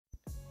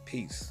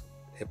Peace,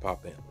 hip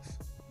hop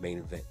analyst, main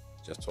event,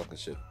 just talking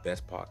shit,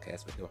 best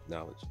podcast with hip hop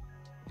knowledge,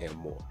 and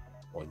more.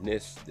 On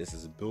this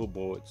is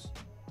Billboard's,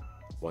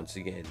 once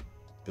again,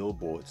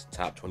 Billboard's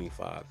top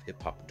 25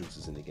 hip hop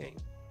producers in the game.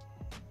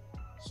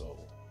 So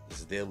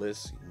this is their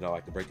list. You know, I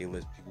like to break their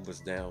list, people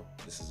list down.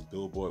 This is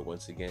Billboard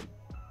once again.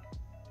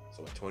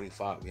 So at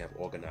 25, we have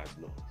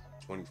Organized Noise.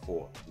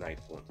 24,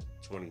 Ninth Wonder.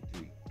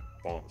 23,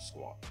 Bomb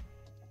Squad.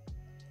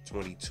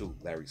 22,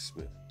 Larry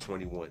Smith.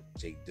 21,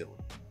 Jay Dilla.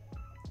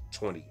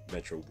 20,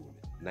 Metro Boomin.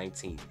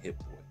 19, Hit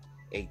Boy.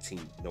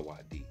 18, No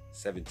ID.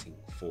 17,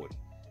 40.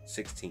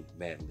 16,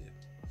 Mad Lib.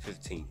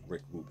 15,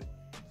 Rick Rubin.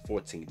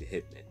 14, The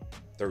Hitman.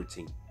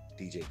 13,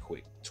 DJ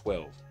Quick.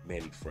 12,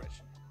 Manny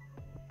Fresh.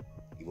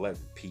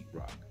 11, Pete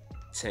Rock.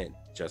 10,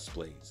 Just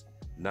Blaze.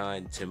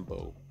 9,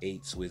 Timbo.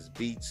 8, Swizz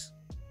Beatz.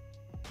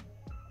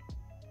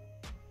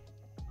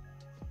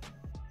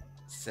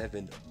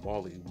 7,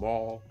 Marley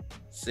Marl.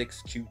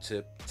 6,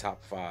 Q-Tip.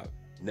 Top 5,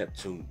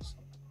 Neptunes.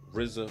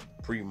 RZA,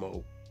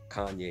 Primo,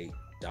 Kanye,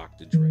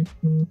 Dr. Dre.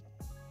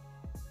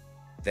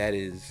 That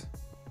is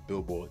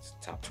Billboard's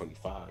top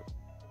 25.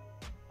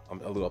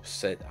 I'm a little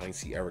upset I didn't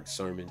see Eric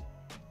Sermon,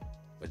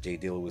 but Jay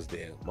Dilla was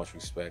there. Much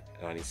respect.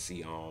 And I didn't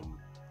see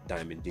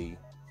Diamond D.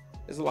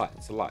 It's a lot,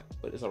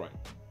 but it's all right.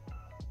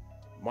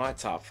 My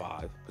top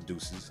 5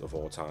 producers of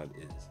all time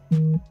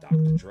is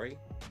Dr. Dre,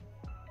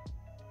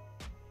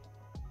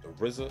 the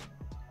RZA,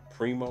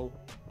 Primo,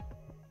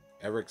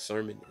 Eric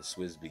Sermon, and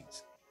Swizz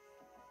Beatz.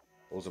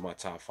 Those are my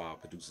top 5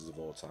 producers of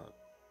all time.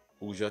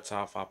 Who's your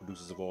top 5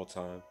 producers of all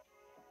time?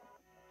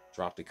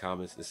 Drop the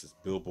comments. This is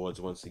Billboard's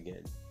once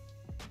again.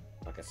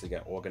 Like I said,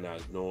 got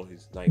Organized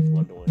Noise, Ninth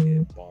Wonder on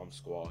here, Bomb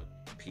Squad,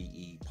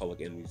 PE, Public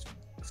Enemies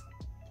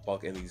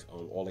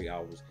on all the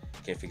albums.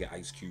 Can't forget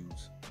Ice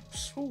Cube's.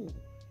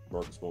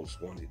 Murder's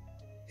Most Wanted.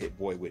 Hit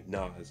Boy with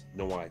Nas,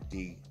 No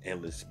ID,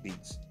 Endless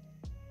Beats.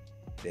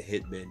 The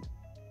Hitman,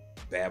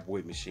 Bad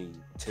Boy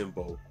Machine,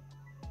 Timbo,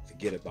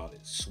 Forget About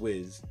It,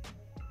 Swizz,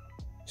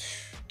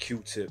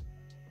 Q-Tip,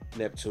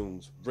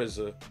 Neptunes,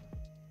 RZA,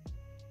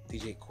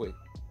 DJ Quick.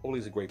 All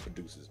these are great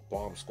producers.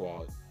 Bomb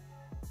Squad.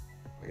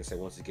 Like I said,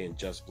 once again,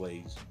 Just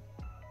Blaze.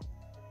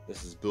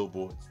 This is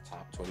Billboard's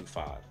top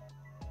 25.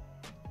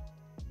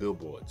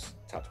 Billboard's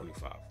top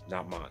 25,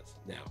 not mine.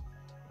 Now,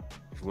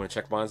 if you want to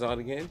check mine out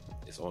again,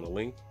 it's on the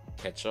link.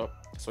 Catch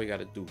up. That's all you got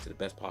to do to the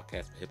best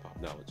podcast for hip hop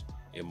knowledge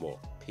and more.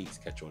 Peace.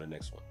 Catch you on the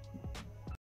next one.